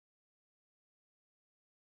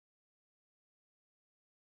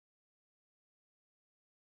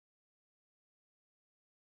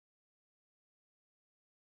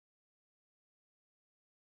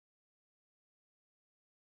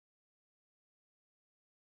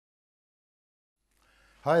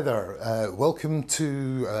Hi there, welcome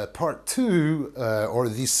to part 2 or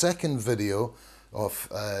the second video of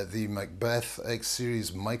the MacBeth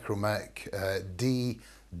X-Series Micromac-D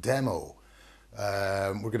demo.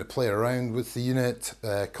 We're going to play around with the unit,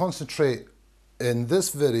 concentrate in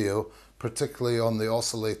this video particularly on the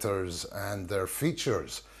oscillators and their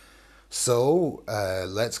features. So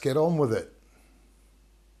let's get on with it.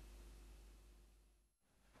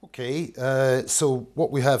 Okay, so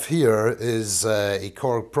what we have here is a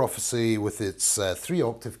Korg Prophecy with its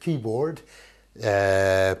 3-octave keyboard,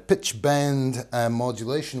 pitch bend and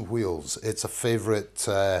modulation wheels. It's a favorite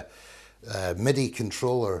MIDI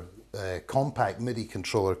controller, compact MIDI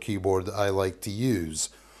controller keyboard that I like to use.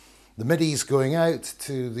 The MIDI is going out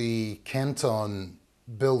to the Kenton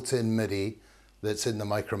built-in MIDI that's in the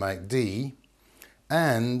Micromac-D.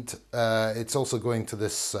 And it's also going to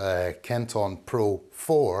this Kenton Pro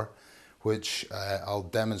 4, which I'll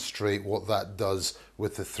demonstrate what that does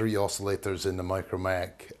with the 3 oscillators in the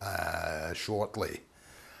Micromac shortly.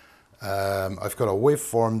 I've got a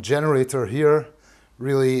waveform generator here.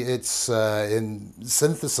 Really, it's in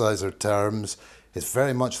synthesizer terms, it's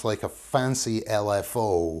very much like a fancy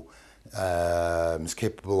LFO. It's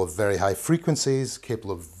capable of very high frequencies,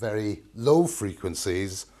 capable of very low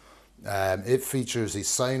frequencies. It features a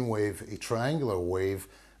sine wave, a triangular wave,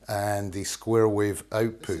 and the square wave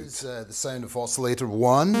output. This is the sound of oscillator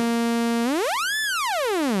 1.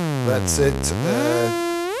 That's it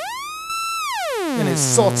in its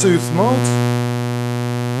sawtooth mode.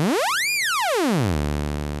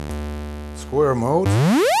 Square mode.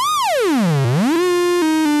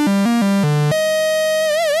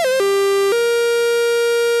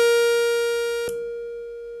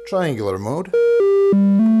 Triangular mode.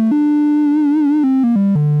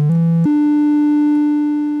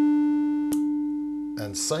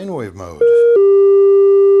 And sine wave mode.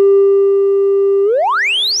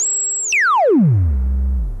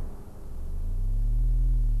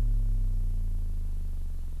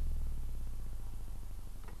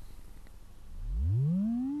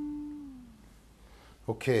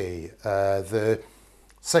 Okay, the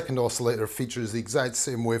second oscillator features the exact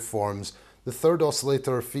same waveforms. The third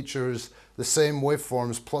oscillator features the same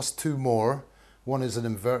waveforms plus 2 more. One is an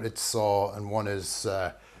inverted saw and one is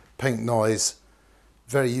pink noise.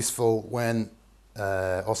 Very useful when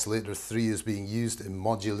oscillator 3 is being used in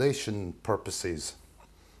modulation purposes.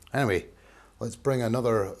 Anyway, let's bring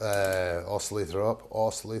another oscillator up,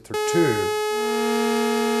 oscillator 2.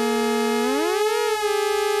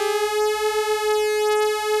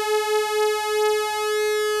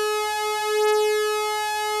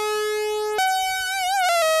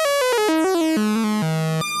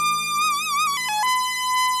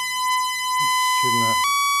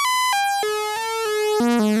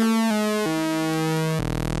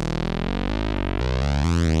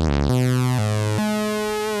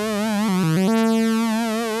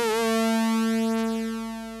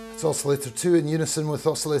 It's oscillator 2 in unison with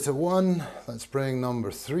oscillator 1. Let's bring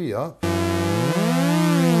number 3 up.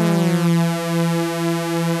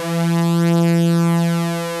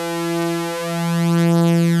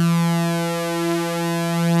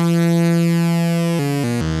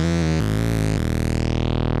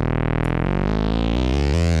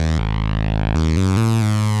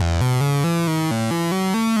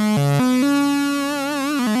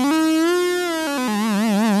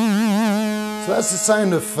 So that's the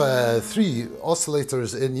sound of 3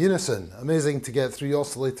 oscillators in unison. Amazing to get 3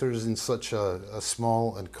 oscillators in such a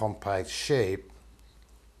small and compact shape.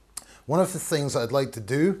 One of the things I'd like to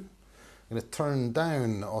do, I'm going to turn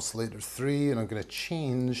down oscillator 3 and I'm going to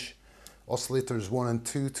change oscillators 1 and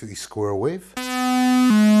 2 to a square wave.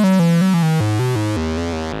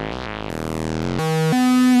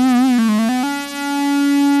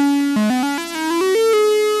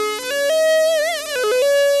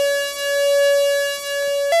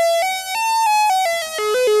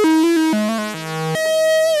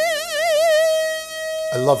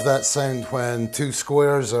 I love that sound when 2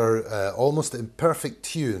 squares are almost in perfect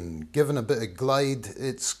tune. Given a bit of glide,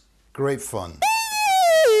 it's great fun.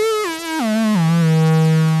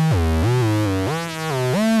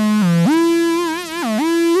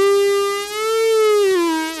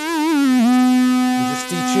 And just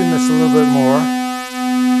detune this a little bit more.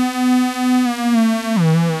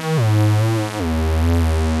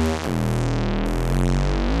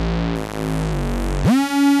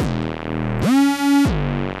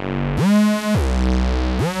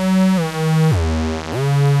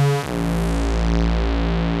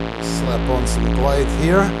 Slap on some glide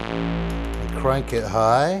here and crank it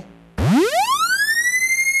high.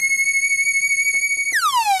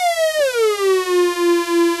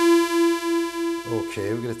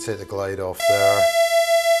 Okay, we're going to take the glide off there.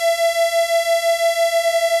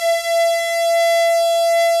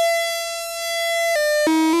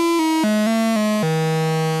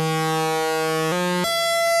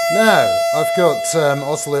 Now, I've got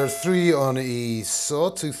Oscillator 3 on a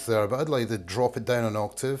sawtooth there, but I'd like to drop it down an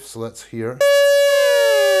octave, so let's hear.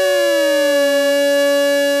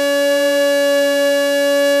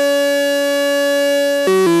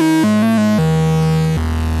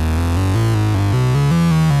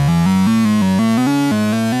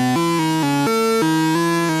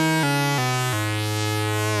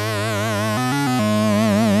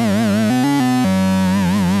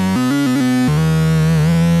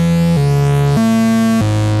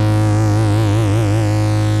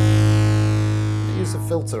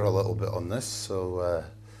 Filter a little bit on this, so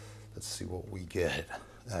let's see what we get.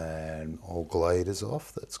 And all glide is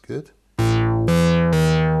off, that's good. I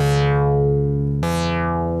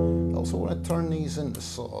also want to turn these into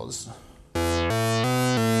saws. And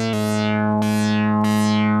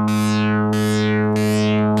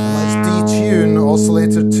let's detune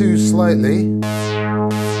Oscillator 2 slightly.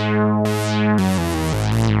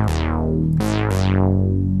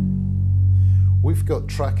 We've got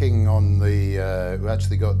tracking on the, we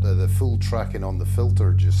actually got the full tracking on the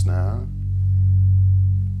filter just now.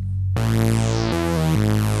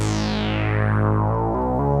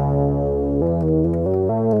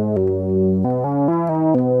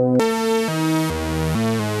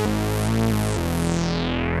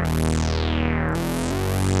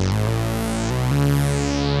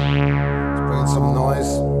 Let's bring in some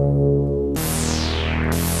noise.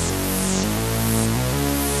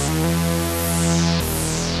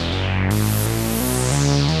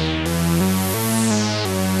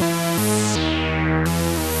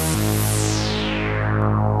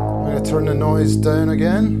 Turn the noise down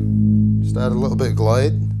again, just add a little bit of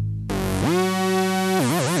glide.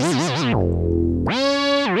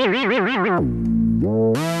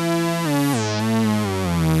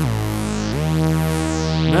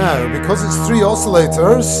 Now, because it's 3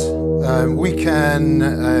 oscillators, we can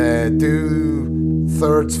do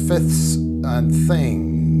thirds, fifths and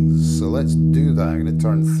things. So let's do that. I'm going to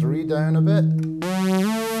turn 3 down a bit.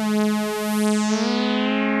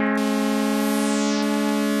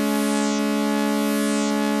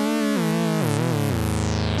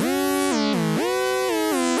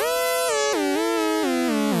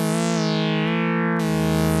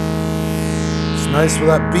 Nice with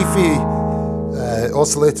that beefy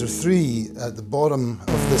Oscillator 3 at the bottom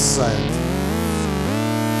of this sound.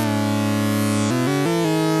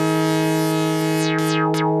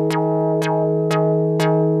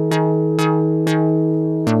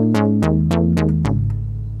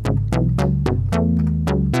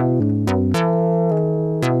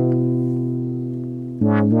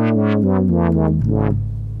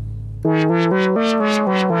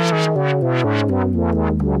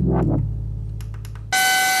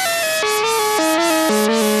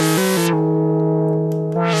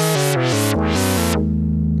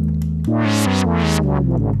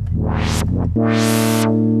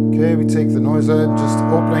 Okay, we take the noise out, just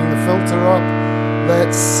opening the filter up.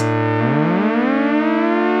 Let's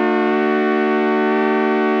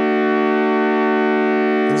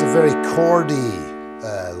gives a very chordy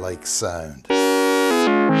like sound.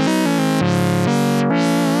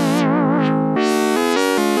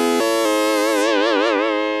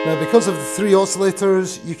 Now, because of the 3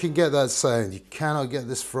 oscillators, you can get that sound. You cannot get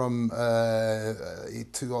this from a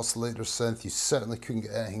 2 oscillator synth. You certainly couldn't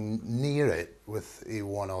get anything near it with a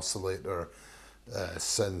 1 oscillator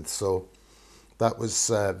synth. So that was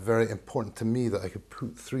very important to me that I could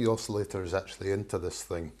put 3 oscillators actually into this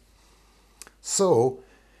thing. So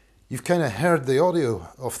you've kind of heard the audio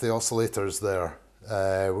of the oscillators there.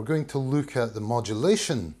 We're going to look at the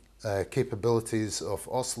modulation capabilities of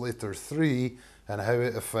Oscillator 3 and how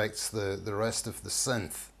it affects the rest of the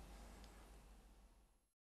synth.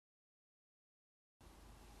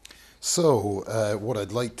 So what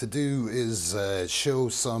I'd like to do is show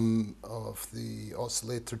some of the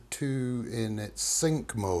Oscillator 2 in its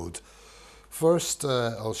sync mode. First,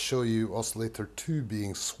 I'll show you Oscillator 2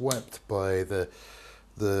 being swept by the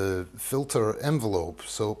filter envelope.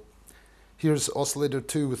 So here's Oscillator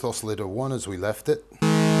 2 with Oscillator 1 as we left it.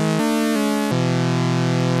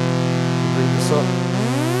 Bring this up.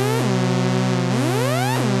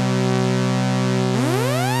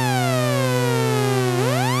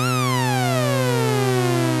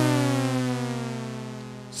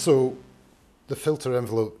 So the filter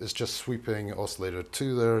envelope is just sweeping Oscillator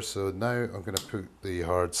 2 there, so now I'm going to put the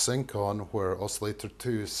hard sync on where Oscillator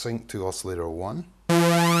 2 is synced to Oscillator 1.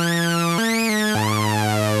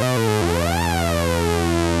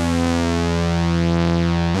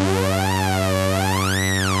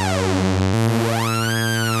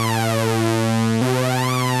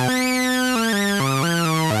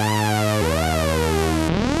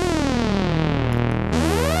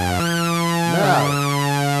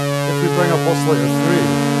 up oscillator 3.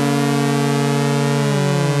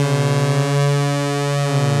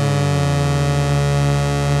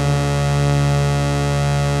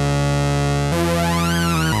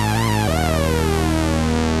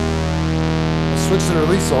 Switch the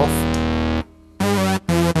release off.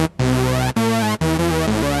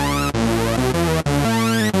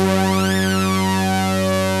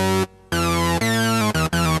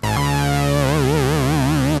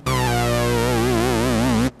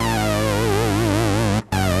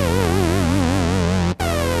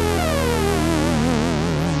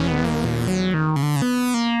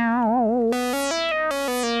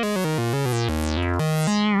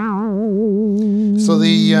 So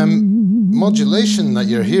the modulation that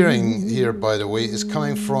you're hearing here, by the way, is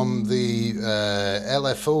coming from the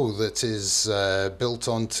LFO that is built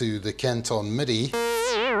onto the Kenton MIDI,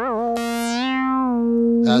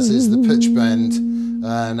 as is the pitch bend,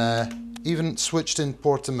 and even switched in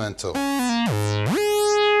portamento.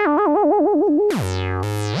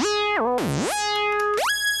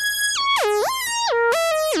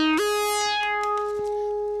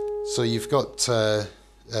 So you've got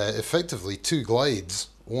effectively two glides,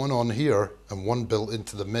 one on here and one built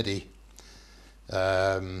into the MIDI.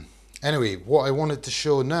 Anyway, what I wanted to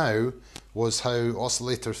show now was how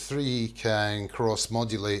Oscillator 3 can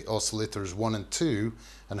cross-modulate oscillators 1 and 2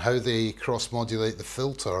 and how they cross-modulate the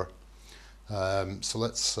filter. So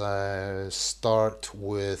let's start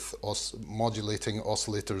with modulating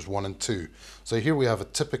oscillators 1 and 2. So here we have a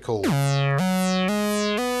typical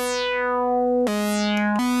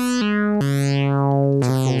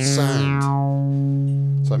sound.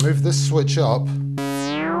 So I move this switch up.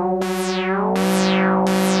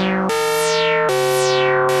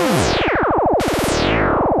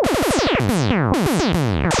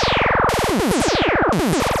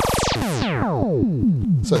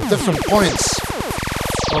 So at different points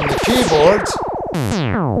on the keyboard,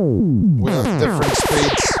 we have different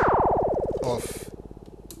speeds of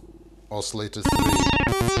oscillator 3.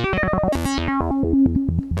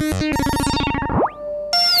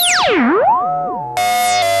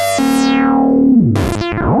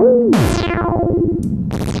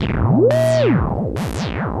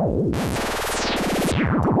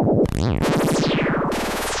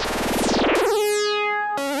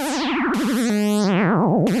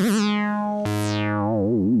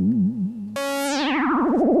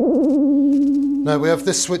 Now we have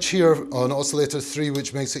this switch here on oscillator 3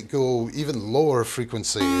 which makes it go even lower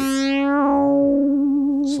frequency. So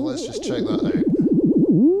let's just check that out.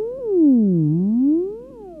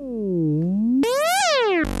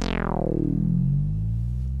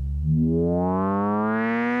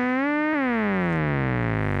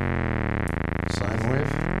 Sine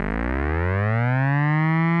wave.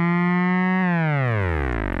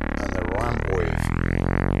 And the ramp wave.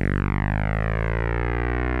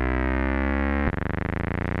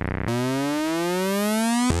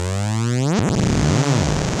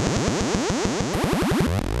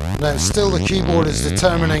 Now still the keyboard is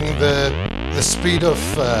determining the speed of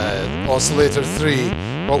oscillator 3,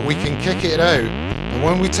 but we can kick it out. And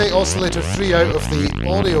when we take oscillator 3 out of the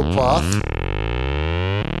audio path,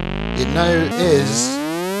 it now is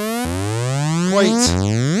quite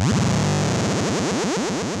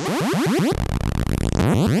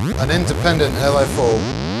an independent LFO.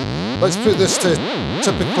 Let's put this to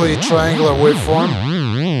typically triangular waveform.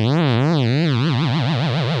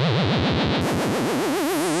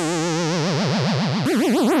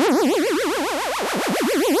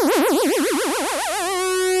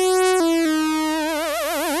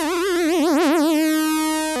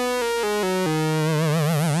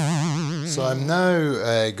 So I'm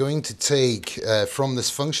now going to take from this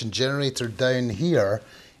function generator down here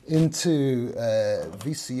into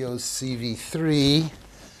VCO's CV3.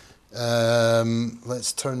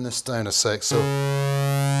 Let's turn this down a sec. So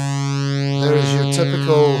there is your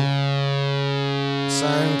typical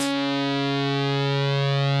sound.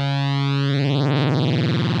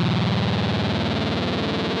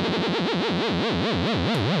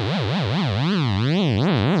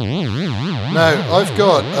 Now, I've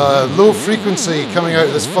got low frequency coming out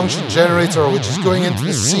of this function generator, which is going into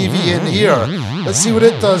the CV in here. Let's see what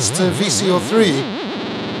it does to VCO3.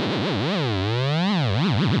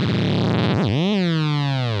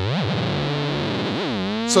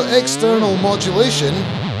 So external modulation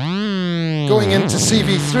going into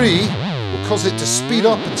CV3 will cause it to speed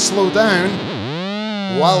up and slow down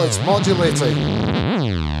while it's modulating,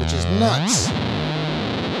 which is nuts.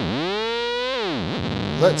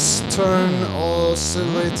 Let's turn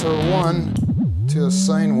oscillator 1 to a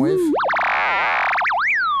sine wave.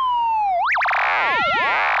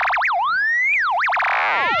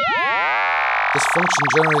 function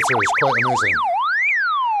generator is quite amazing.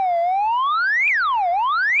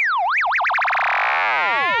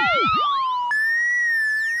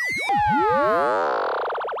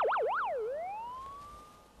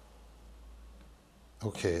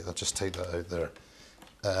 Okay, I'll just take that out there.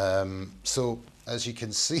 So, as you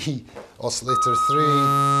can see, Oscillator 3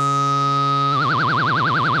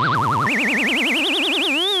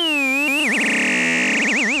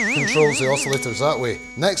 controls the oscillators that way.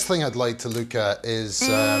 Next thing I'd like to look at is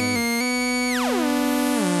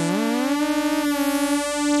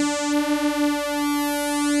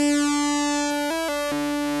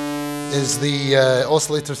the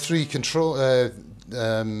Oscillator 3 control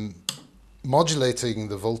modulating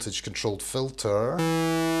the voltage controlled filter. A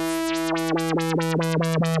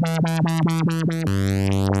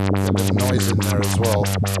bit of noise in there as well.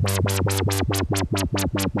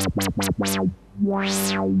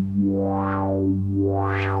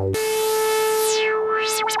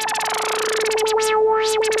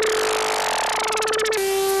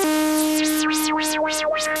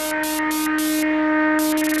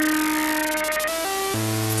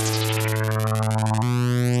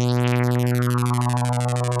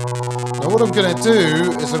 What I'm going to do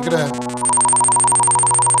is that's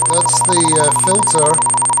the filter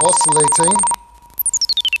oscillating.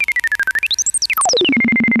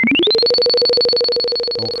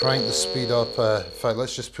 We'll crank the speed up. In fact,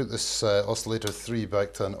 let's just put this Oscillator 3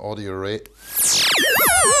 back to an audio rate.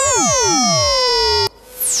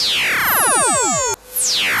 Let's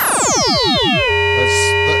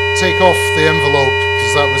take off the envelope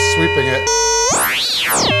because that was sweeping it.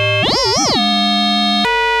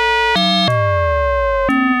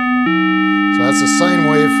 That's a sine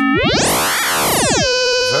wave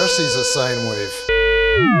versus a sine wave.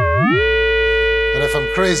 And if I'm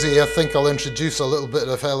crazy, I think I'll introduce a little bit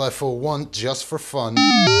of LFO1 just for fun.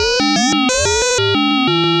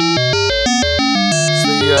 It's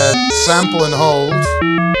the sample and hold.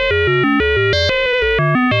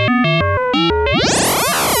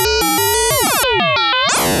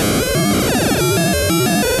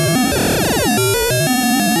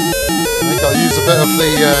 I'll use a bit of the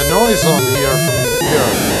noise on here from here.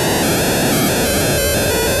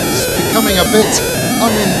 It's becoming a bit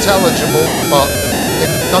unintelligible, but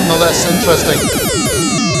it's nonetheless interesting.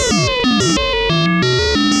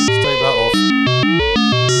 Let's take that off.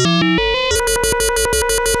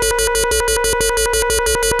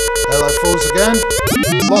 LFOs again,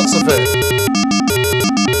 lots of it.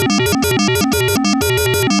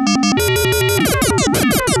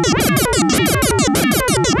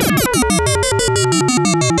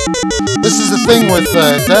 This is the thing with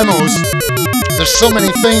demos, there's so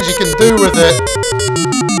many things you can do with it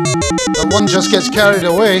that one just gets carried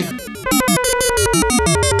away.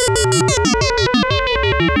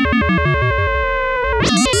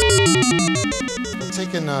 I've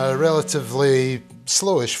taken a relatively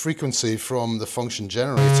slowish frequency from the function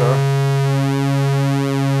generator.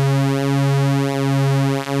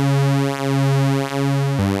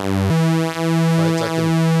 Right, I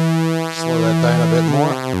can slow that down a bit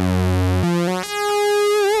more.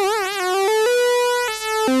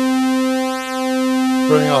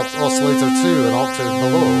 Bring up Oscillator 2 an octave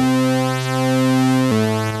below.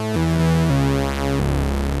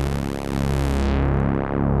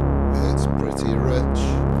 It's pretty rich.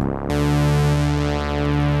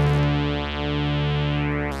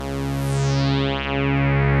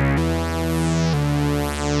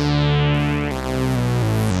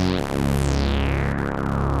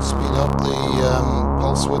 Speed up the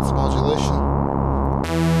pulse width modulation.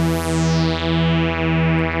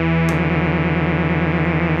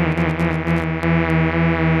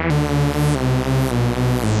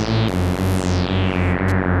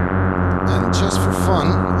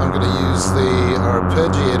 I'm going to use the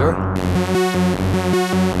arpeggiator.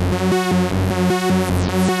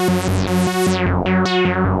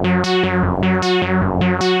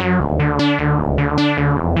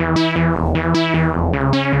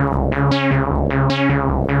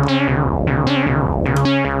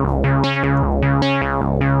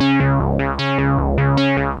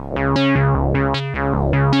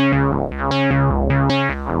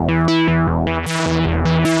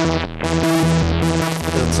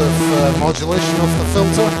 Modulation of the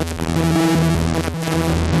filter.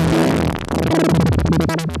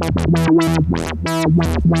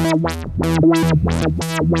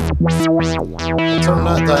 I'll turn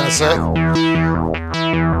that down a sec.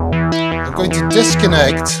 I'm going to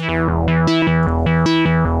disconnect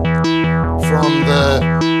from the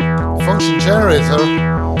function generator,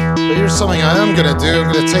 but here's something I am going to do.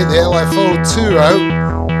 I'm going to take the LFO2 out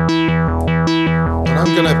and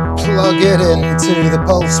I'm going to plug it into the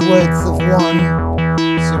pulse width of 1.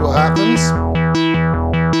 See what happens.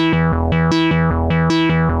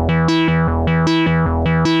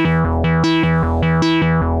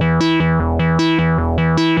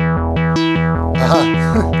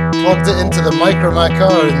 Plugged it into the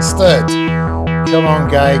micromac-r instead. Come on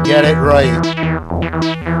guy, get it right.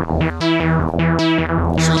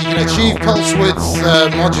 So you can achieve pulse width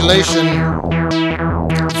modulation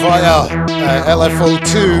via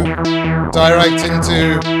LFO2 direct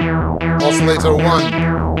into oscillator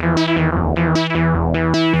 1.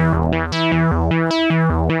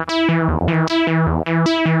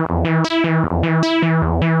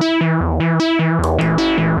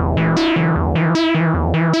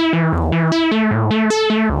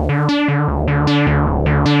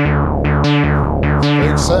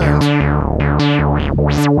 Great sound.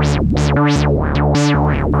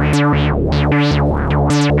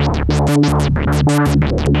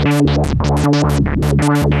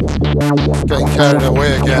 Getting carried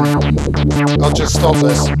away again. I'll just stop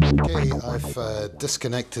this. Okay, I've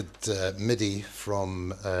disconnected MIDI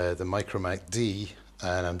from the Micromac-D,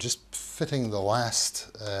 and I'm just fitting the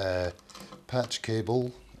last patch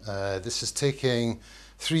cable. This is taking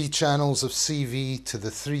 3 channels of CV to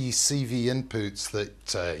the 3 CV inputs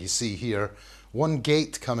that you see here. 1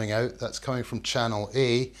 gate coming out, that's coming from channel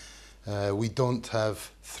A. We don't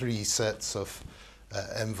have 3 sets of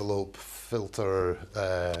envelope filter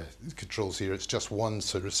controls here, it's just 1,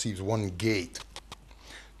 so it receives 1 gate.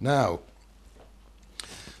 Now,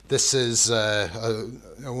 this is, I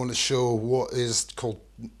want to show what is called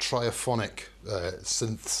Trio-phonic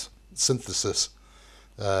synthesis.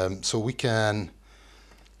 So we can,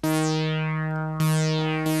 I'm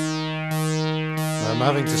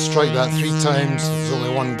having to strike that 3 times, there's only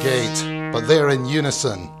 1 gate, but they're in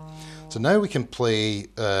unison. So now we can play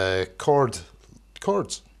chords.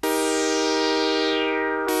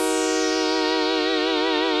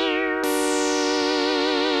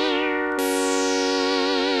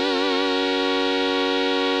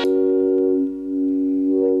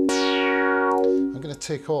 I'm going to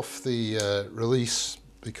take off the release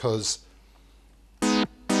because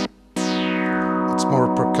it's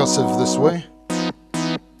more percussive this way.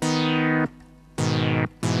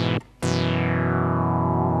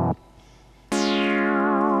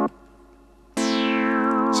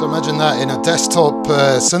 So imagine that in a desktop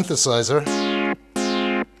synthesizer,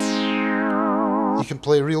 you can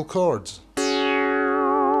play real chords.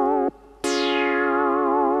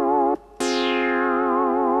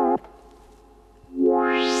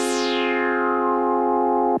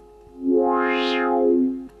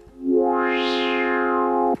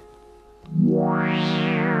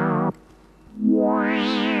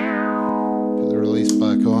 Put the release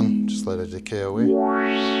back on, just let it decay away.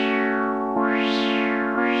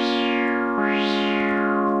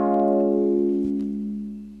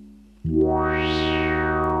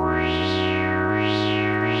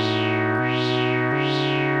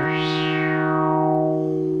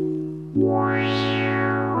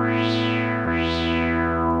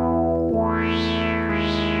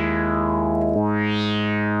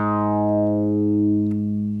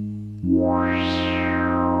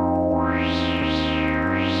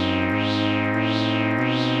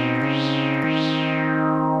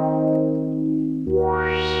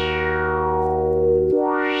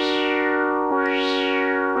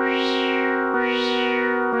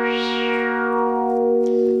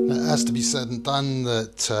 Has to be said and done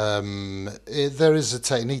that there is a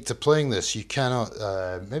technique to playing this. You cannot,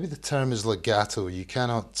 maybe the term is legato, you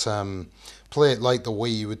cannot play it like the way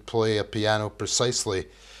you would play a piano precisely.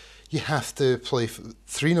 You have to play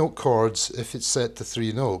 3-note chords if it's set to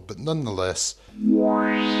 3-note, but nonetheless.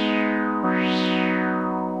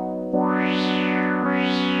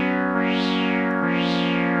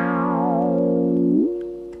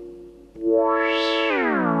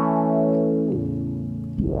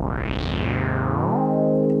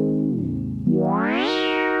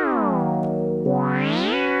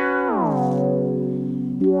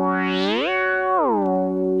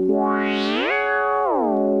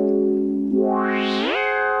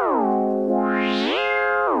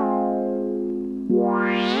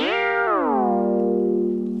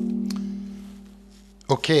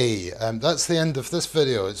 Okay, that's the end of this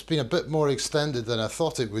video. It's been a bit more extended than I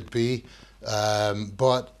thought it would be,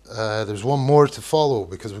 but there's one more to follow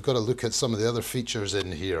because we've got to look at some of the other features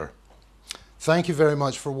in here. Thank you very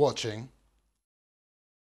much for watching.